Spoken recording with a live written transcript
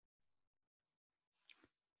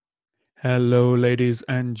Hello, ladies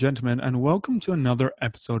and gentlemen, and welcome to another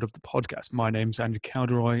episode of the podcast. My name's Andrew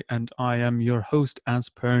Cowderoy, and I am your host as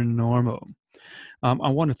per normal. I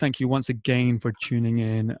want to thank you once again for tuning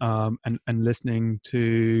in and listening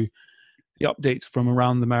to the updates from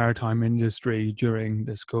around the maritime industry during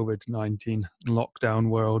this COVID-19 lockdown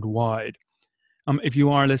worldwide. If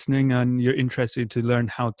you are listening and you're interested to learn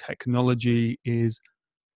how technology is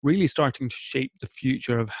really starting to shape the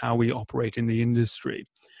future of how we operate in the industry,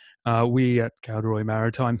 we at Cowderoy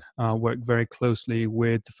Maritime work very closely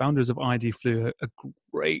with the founders of ID Flu, a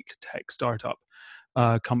great tech startup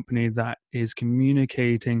company that is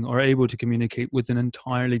communicating or able to communicate with an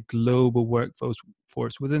entirely global workforce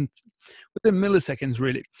within milliseconds,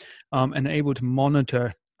 really, and able to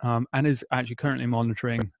monitor and is actually currently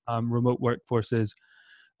monitoring remote workforces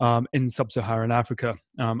in sub-Saharan Africa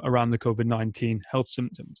around the COVID-19 health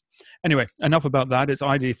symptoms. Anyway, enough about that. It's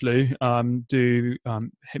ID Flu. Do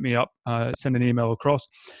hit me up, send an email across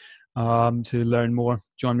to learn more.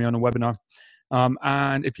 Join me on a webinar.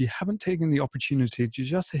 And if you haven't taken the opportunity to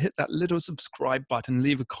just hit that little subscribe button,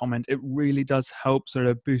 leave a comment, it really does help sort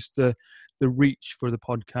of boost the reach for the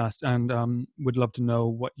podcast, and would love to know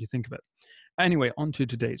what you think of it. Anyway, on to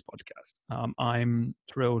today's podcast. I'm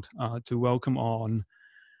thrilled to welcome on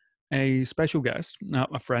a special guest,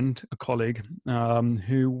 a friend, a colleague,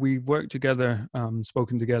 who we've worked together,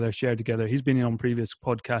 spoken together, shared together. He's been on previous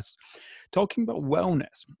podcasts talking about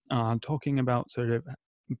wellness, talking about sort of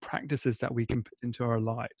practices that we can put into our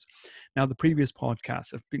lives. Now, the previous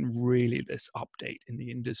podcasts have been really this update in the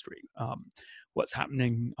industry. What's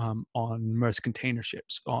happening on Maersk container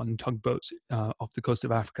ships, on tugboats off the coast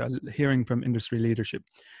of Africa, hearing from industry leadership.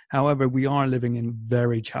 However, we are living in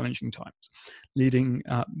very challenging times, leading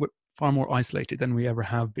far more isolated than we ever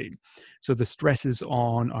have been. So the stresses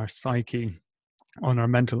on our psyche, on our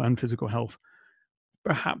mental and physical health,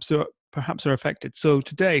 perhaps are affected. So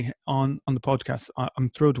today on the podcast, I'm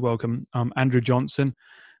thrilled to welcome Andrew Johnson.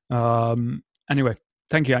 Anyway,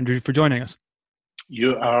 thank you, Andrew, for joining us.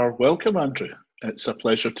 You are welcome, Andrew. It's a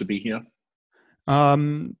pleasure to be here.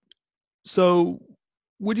 So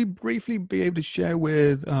would you briefly be able to share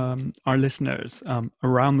with our listeners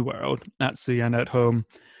around the world, at sea and at home,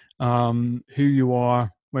 who you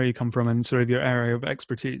are, where you come from, and sort of your area of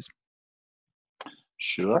expertise?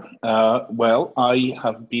 Sure. Well, I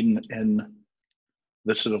have been in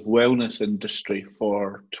the sort of wellness industry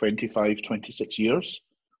for 25, 26 years,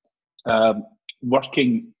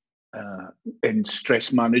 working in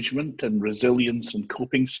stress management and resilience and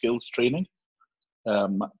coping skills training,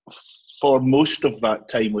 for most of that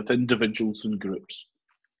time with individuals and groups.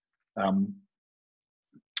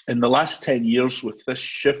 In the last 10 years, with this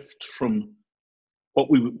shift from what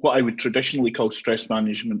I would traditionally call stress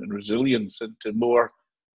management and resilience into more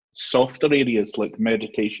softer areas like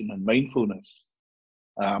meditation and mindfulness,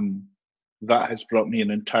 that has brought me an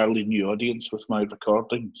entirely new audience with my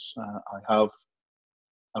recordings. I have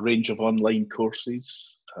a range of online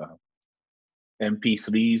courses,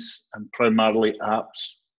 MP3s, and primarily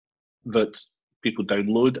apps that people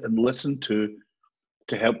download and listen to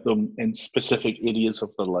help them in specific areas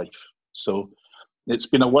of their life. So it's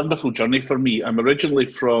been a wonderful journey for me. I'm originally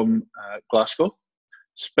from Glasgow,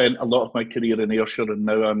 spent a lot of my career in Ayrshire, and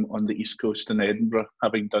now I'm on the East Coast in Edinburgh,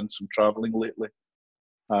 having done some travelling lately.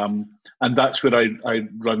 And that's where I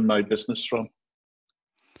run my business from.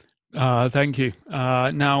 Thank you.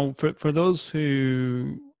 Now, for those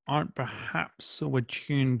who aren't perhaps so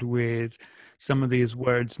attuned with some of these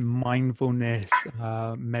words, mindfulness,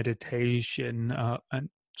 meditation, and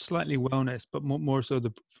slightly wellness, but more so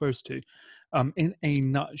the first two, in a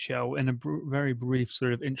nutshell, in a very brief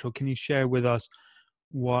sort of intro, can you share with us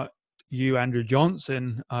what you, Andrew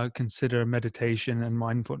Johnson, consider meditation and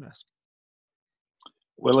mindfulness?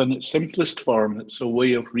 Well, in its simplest form, it's a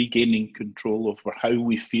way of regaining control over how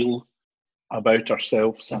we feel about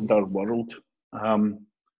ourselves and our world.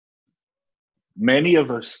 Many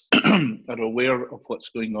of us are aware of what's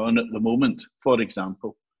going on at the moment, for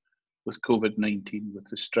example, with COVID-19, with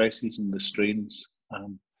the stresses and the strains.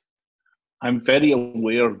 I'm very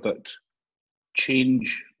aware that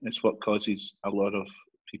change is what causes a lot of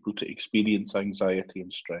people to experience anxiety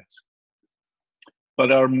and stress.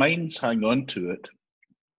 But our minds hang on to it.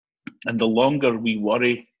 And the longer we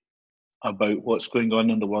worry about what's going on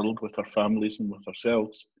in the world with our families and with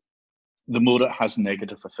ourselves, the more it has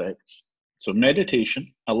negative effects. So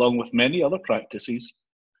meditation, along with many other practices,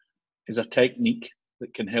 is a technique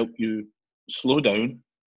that can help you slow down,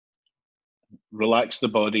 relax the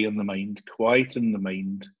body and the mind, quieten the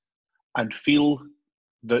mind, and feel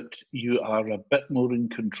that you are a bit more in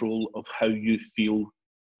control of how you feel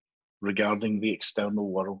regarding the external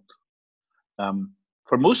world.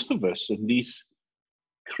 For most of us in these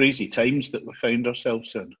crazy times that we found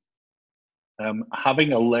ourselves in,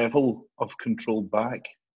 having a level of control back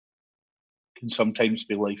can sometimes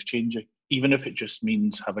be life-changing, even if it just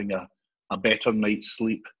means having a better night's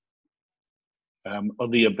sleep, or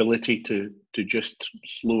the ability to just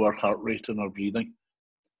slow our heart rate and our breathing.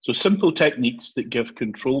 So simple techniques that give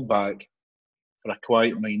control back for a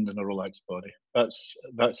quiet mind and a relaxed body. That's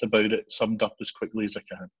about it, summed up as quickly as I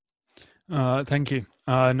can. Thank you.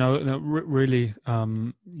 No, really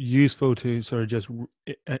useful to sort of just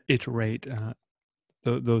iterate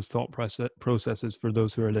those thought processes for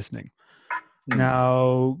those who are listening.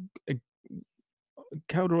 Now,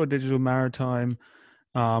 Cowderoy Digital Maritime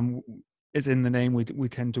is in the name. We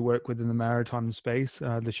tend to work within the maritime space,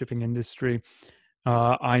 the shipping industry.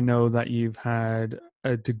 I know that you've had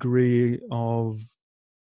a degree of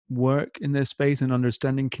work in this space and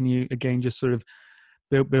understanding. Can you again just sort of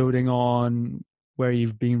building on where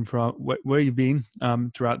you've been throughout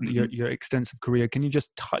your extensive career? Can you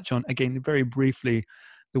just touch on again very briefly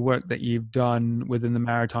the work that you've done within the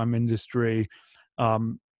maritime industry,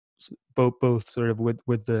 both sort of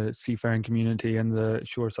with the seafaring community and the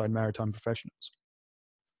shoreside maritime professionals?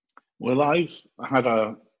 Well, I've had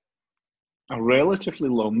a relatively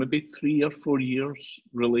long, maybe 3 or 4 years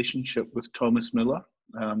relationship with Thomas Miller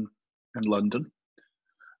in London,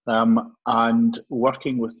 and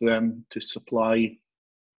working with them to supply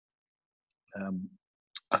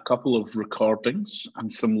a couple of recordings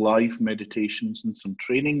and some live meditations and some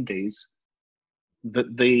training days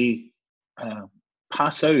that they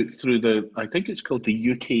pass out through I think it's called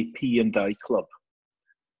the UK P&I Club,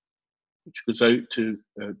 which goes out to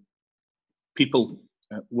people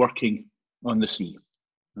working on the sea.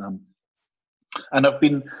 And I've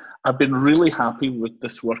been really happy with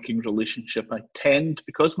this working relationship. I tend,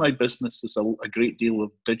 because my business is a great deal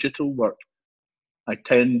of digital work, I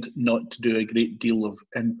tend not to do a great deal of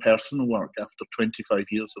in-person work after 25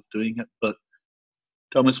 years of doing it. But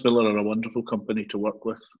Thomas Miller are a wonderful company to work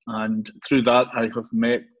with. And through that, I have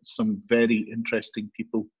met some very interesting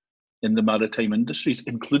people in the maritime industries,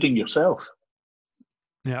 including yourself.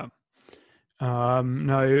 Yeah.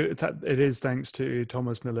 No, it is thanks to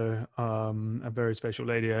Thomas Miller, a very special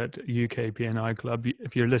lady at UK P&I Club.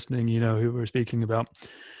 If you're listening, you know who we're speaking about.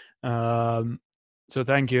 So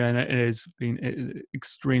thank you, and it has been an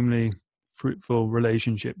extremely fruitful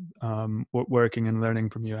relationship, working and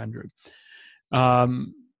learning from you, Andrew.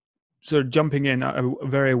 So jumping in, I'm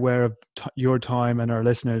very aware of your time and our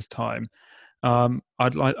listeners' time.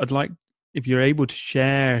 I'd like if you're able to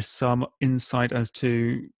share some insight as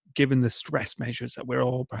to, given the stress measures that we're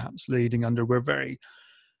all perhaps leading under, a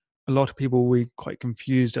lot of people we're quite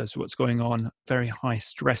confused as to what's going on, very high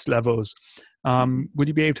stress levels. Would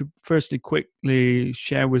you be able to firstly quickly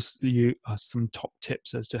share with you some top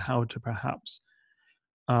tips as to how to perhaps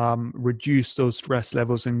reduce those stress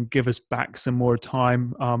levels and give us back some more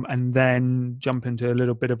time, and then jump into a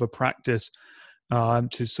little bit of a practice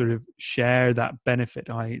to sort of share that benefit?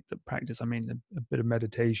 I mean a bit of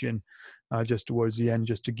meditation just towards the end,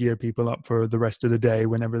 just to gear people up for the rest of the day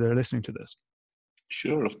whenever they're listening to this.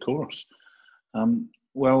 Sure, of course.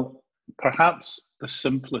 Well, perhaps the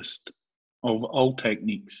simplest of all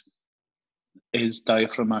techniques is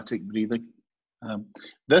diaphragmatic breathing.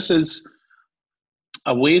 This is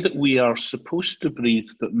a way that we are supposed to breathe,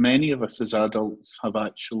 but many of us as adults have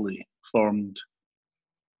actually formed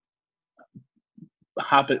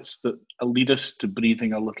habits that lead us to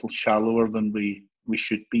breathing a little shallower than we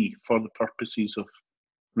should be for the purposes of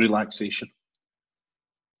relaxation.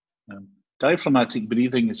 Diaphragmatic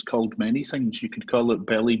breathing is called many things. You could call it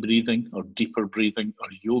belly breathing or deeper breathing or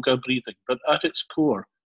yoga breathing, but at its core,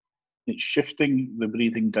 it's shifting the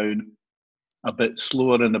breathing down a bit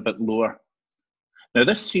slower and a bit lower. Now,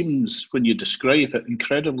 this seems, when you describe it,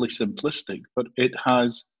 incredibly simplistic, but it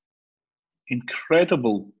has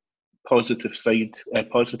incredible positive side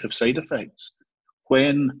effects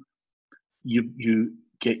when you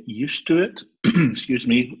get used to it. Excuse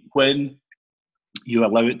me. When you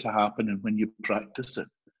allow it to happen and when you practice it,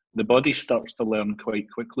 the body starts to learn quite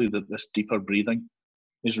quickly that this deeper breathing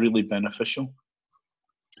is really beneficial.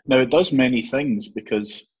 Now, it does many things,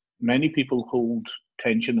 because many people hold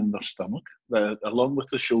tension in their stomach. Along with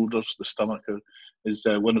the shoulders, the stomach is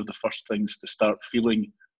one of the first things to start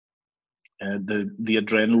feeling the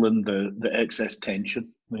adrenaline, the excess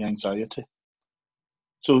tension, the anxiety.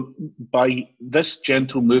 So by this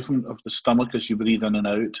gentle movement of the stomach as you breathe in and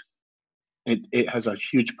out, it has a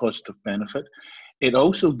huge positive benefit. It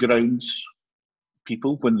also grounds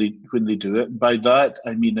people when they do it. By that,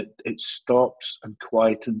 I mean it stops and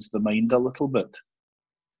quietens the mind a little bit.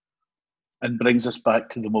 and brings us back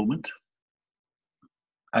to the moment.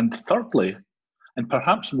 And thirdly, and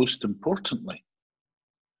perhaps most importantly,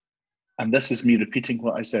 and this is me repeating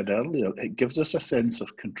what I said earlier, it gives us a sense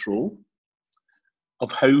of control,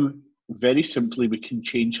 of how very simply we can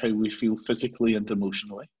change how we feel physically and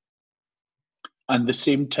emotionally. And the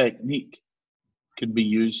same technique can be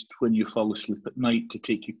used when you fall asleep at night to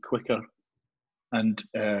take you quicker and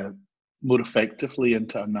more effectively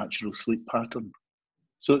into a natural sleep pattern.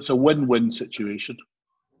 So it's a win-win situation.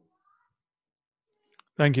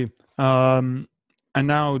 Thank you. And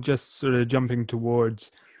now just sort of jumping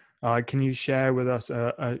towards, can you share with us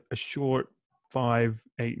a short 5-8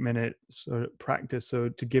 minute sort of practice, so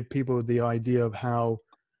to give people the idea of how,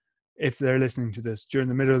 if they're listening to this during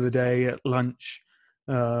the middle of the day, at lunch,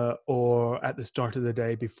 or at the start of the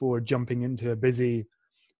day before jumping into a busy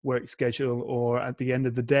work schedule, or at the end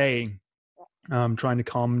of the day, trying to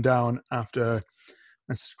calm down after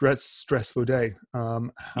a stressful day,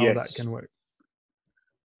 how Yes. that can work.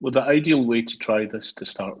 Well, the ideal way to try this to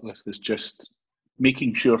start with is just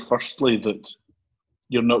making sure, firstly, that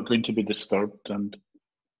you're not going to be disturbed, and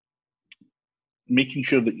making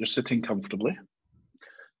sure that you're sitting comfortably.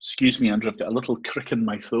 Excuse me, Andrew, I've got a little crick in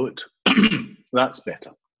my throat. That's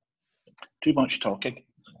better. Too much talking.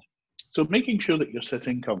 So making sure that you're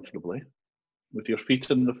sitting comfortably with your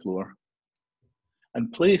feet on the floor,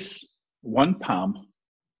 and place one palm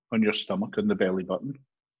on your stomach, on the belly button,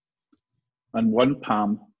 and one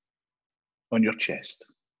palm on your chest.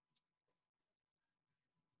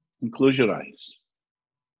 And close your eyes.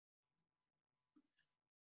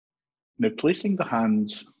 Now, placing the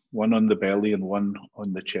hands, one on the belly and one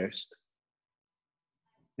on the chest,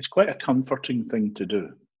 is quite a comforting thing to do.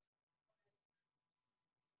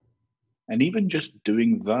 And even just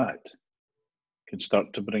doing that can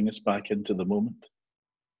start to bring us back into the moment.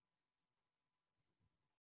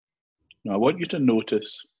 Now, I want you to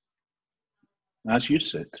notice, as you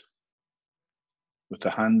sit with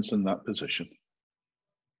the hands in that position,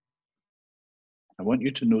 I want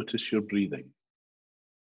you to notice your breathing.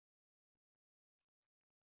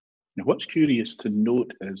 Now, what's curious to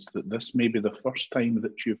note is that this may be the first time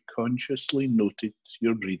that you've consciously noted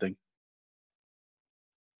your breathing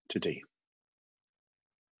today.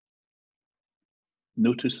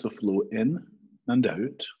 Notice the flow in and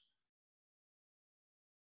out.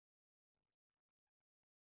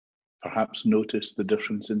 Perhaps notice the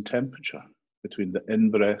difference in temperature between the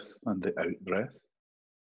in-breath and the out-breath,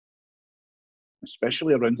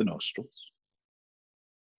 especially around the nostrils.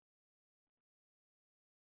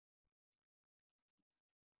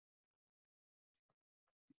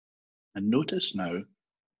 And notice now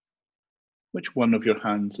which one of your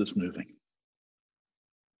hands is moving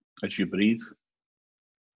as you breathe.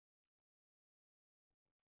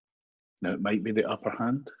 Now, it might be the upper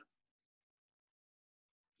hand.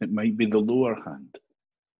 It might be the lower hand.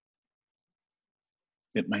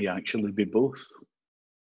 It may actually be both.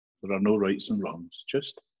 There are no rights and wrongs.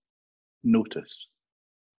 Just notice.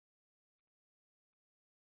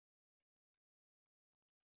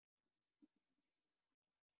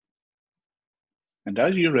 And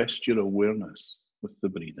as you rest your awareness with the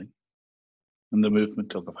breathing and the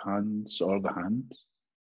movement of the hands or the hands,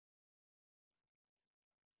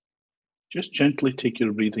 just gently take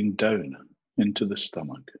your breathing down into the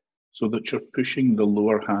stomach so that you're pushing the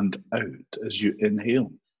lower hand out as you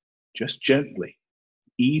inhale, just gently,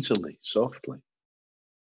 easily, softly.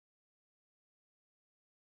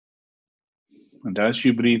 And as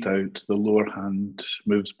you breathe out, the lower hand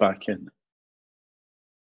moves back in.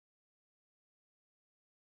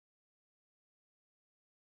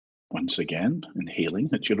 Once again, inhaling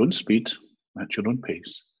at your own speed, at your own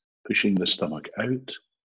pace, pushing the stomach out.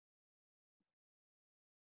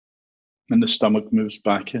 And the stomach moves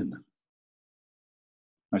back in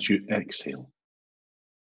as you exhale.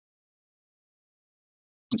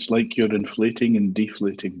 It's like you're inflating and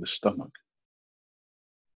deflating the stomach.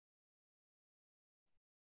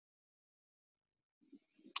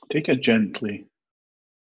 Take a gently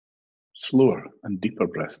slower and deeper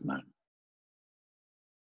breath now.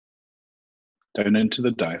 Down into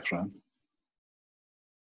the diaphragm,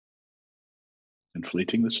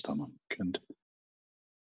 inflating the stomach and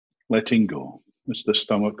letting go as the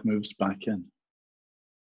stomach moves back in.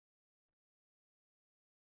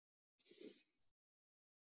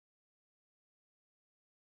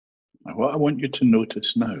 Now, what I want you to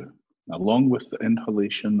notice now, along with the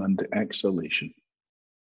inhalation and the exhalation,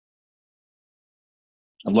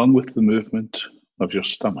 along with the movement of your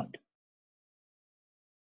stomach,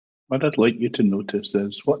 what I'd like you to notice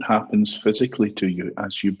is what happens physically to you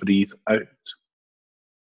as you breathe out.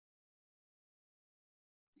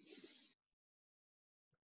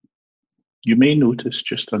 you may notice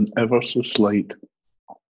just an ever so slight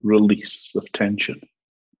release of tension.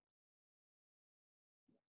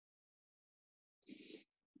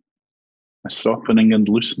 A softening and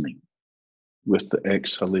loosening with the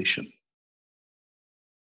exhalation.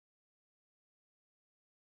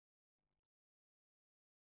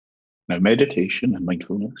 Now, meditation and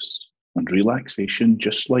mindfulness and relaxation,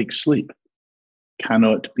 just like sleep,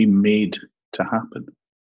 cannot be made to happen.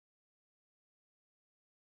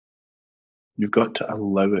 You've got to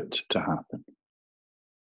allow it to happen.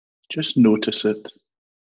 Just notice it.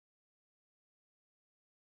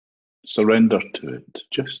 Surrender to it.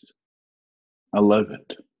 Just allow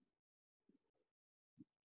it.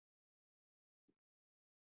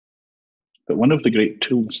 But one of the great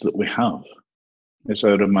tools that we have is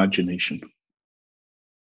our imagination.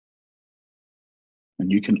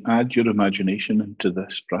 And you can add your imagination into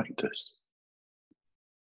this practice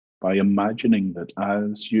by imagining that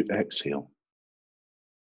as you exhale,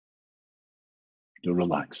 you're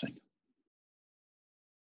relaxing,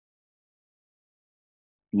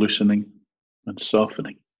 loosening and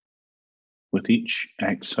softening with each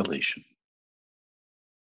exhalation.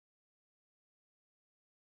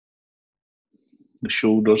 The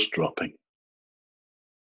shoulders dropping,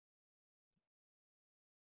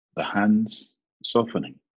 the hands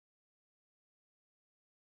softening,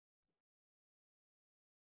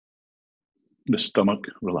 the stomach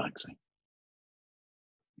relaxing.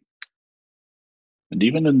 And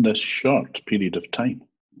even in this short period of time,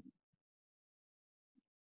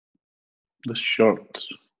 this short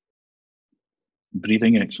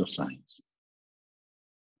breathing exercise,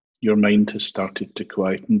 your mind has started to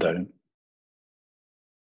quieten down.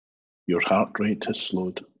 Your heart rate has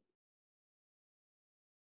slowed.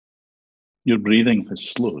 Your breathing has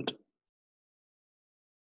slowed.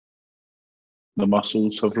 The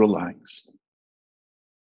muscles have relaxed.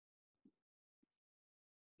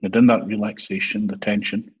 And in that relaxation, the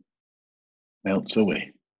tension melts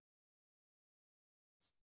away.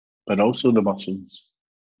 But also the muscles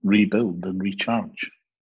rebuild and recharge,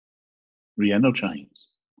 re-energize.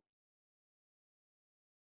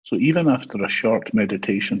 So even after a short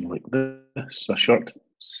meditation like this, a short,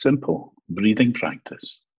 simple breathing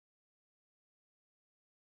practice,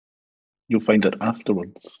 you'll find that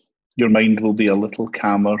afterwards, your mind will be a little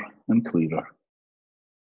calmer and clearer.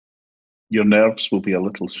 Your nerves will be a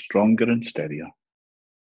little stronger and steadier.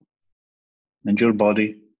 And your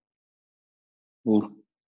body will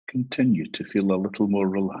continue to feel a little more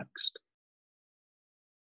relaxed.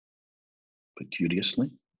 But curiously,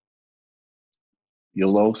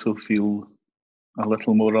 you'll also feel a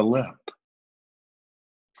little more alert,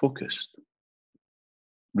 focused,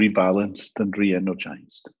 rebalanced and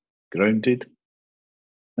re-energized, grounded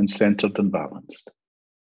and centered and balanced.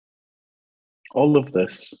 All of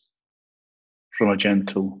this from a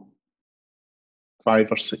gentle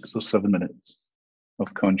 5 or 6 or 7 minutes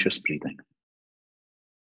of conscious breathing.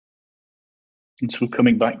 And so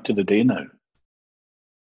coming back to the day now,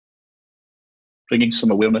 bringing some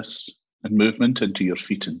awareness and movement into your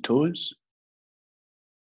feet and toes,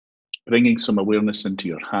 bringing some awareness into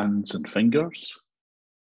your hands and fingers,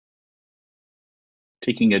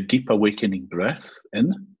 taking a deep awakening breath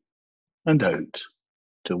in and out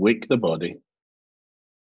to wake the body.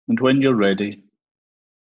 And when you're ready,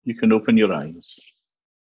 you can open your eyes,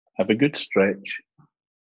 have a good stretch,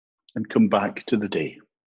 and come back to the day.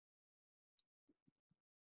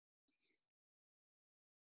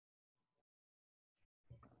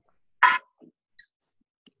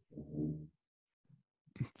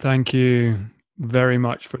 Thank you very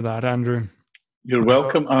much for that, Andrew. You're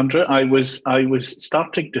welcome, Andrew. I was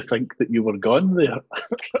starting to think that you were gone there.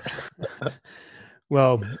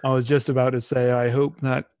 Well, I was just about to say, I hope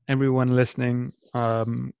that everyone listening,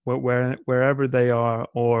 wherever they are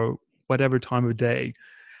or whatever time of day,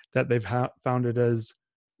 that they've found it as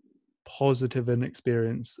positive an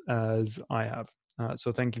experience as I have.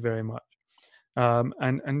 So thank you very much.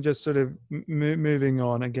 And just sort of moving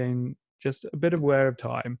on again, just a bit aware of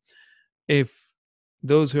time. If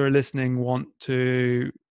those who are listening want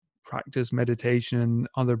to practice meditation and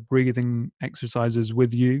other breathing exercises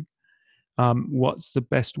with you, what's the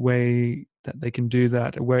best way that they can do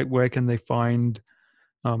that? Where can they find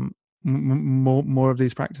more of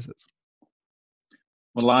these practices?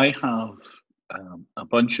 Well, I have a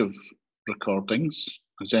bunch of recordings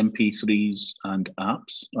as MP3s and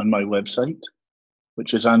apps on my website,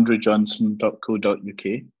 which is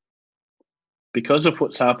andrewjohnson.co.uk. Because of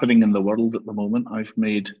what's happening in the world at the moment, I've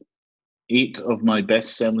made 8 of my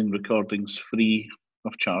best-selling recordings free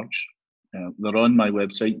of charge. They're on my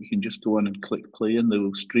website. You can just go on and click play and they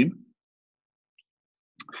will stream.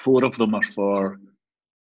 4 of them are for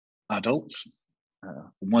adults.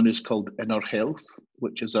 One is called Inner Health,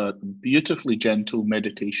 which is a beautifully gentle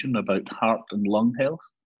meditation about heart and lung health,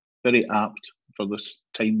 very apt for this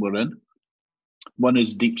time we're in. One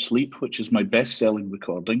is Deep Sleep, which is my best-selling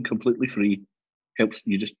recording, completely free, helps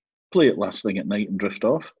you just play it last thing at night and drift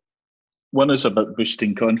off. One is about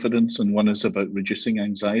boosting confidence, and one is about reducing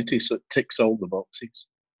anxiety, so it ticks all the boxes.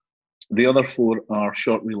 The other 4 are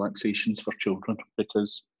short relaxations for children,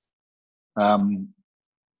 because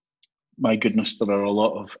my goodness, there are a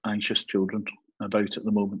lot of anxious children about at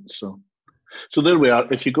the moment. So there we are.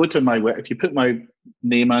 If you go to if you put my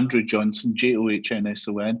name, Andrew Johnson,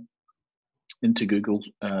 Johnsson, into Google,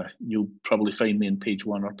 you'll probably find me in page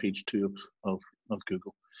 1 or page 2 of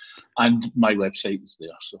Google, and my website is there.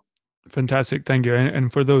 So fantastic, thank you.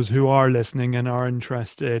 And for those who are listening and are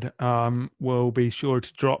interested, we'll be sure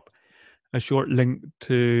to drop a short link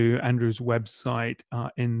to Andrew's website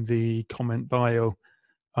in the comment bio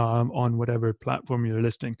on whatever platform you're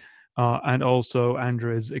listening. And also,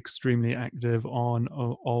 Andrew is extremely active on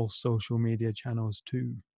all social media channels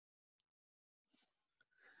too.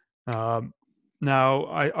 Now,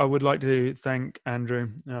 I would like to thank Andrew,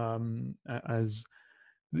 as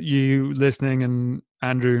you listening and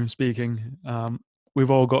Andrew speaking.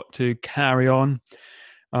 We've all got to carry on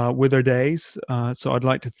with our days. So I'd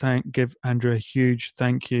like to give Andrew a huge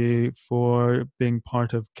thank you for being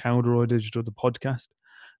part of Cowderoy Digital, the podcast,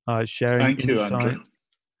 sharing thank you, insight. Andrew.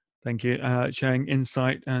 Thank you. Sharing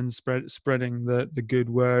insight and spreading the good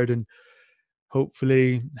word, and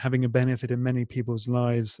hopefully having a benefit in many people's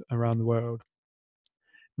lives around the world.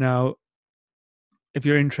 Now, if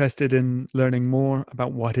you're interested in learning more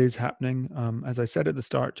about what is happening, as I said at the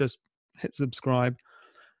start, just hit subscribe.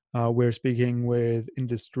 We're speaking with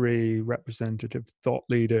industry representative thought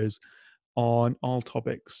leaders on all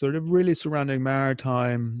topics, sort of really surrounding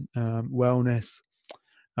maritime wellness,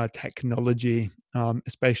 technology,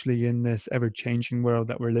 especially in this ever-changing world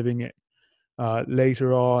that we're living in.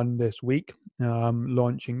 Later on this week,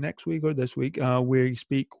 launching next week or this week, we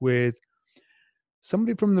speak with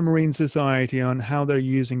somebody from the Marine Society on how they're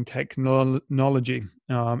using technology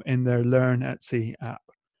in their Learn at Sea app.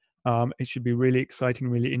 It should be really exciting,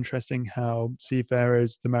 really interesting how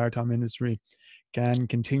seafarers, the maritime industry, can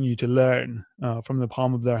continue to learn from the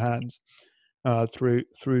palm of their hands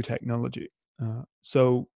through technology.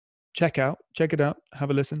 So check it out,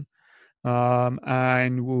 have a listen.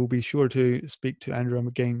 And we'll be sure to speak to Andrew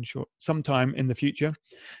again sometime in the future,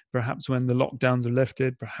 perhaps when the lockdowns are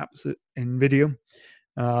lifted, perhaps in video.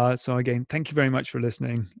 So again, thank you very much for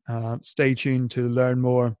listening. Stay tuned to learn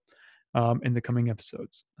more in the coming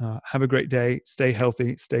episodes. Have a great day. Stay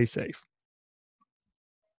healthy. Stay safe.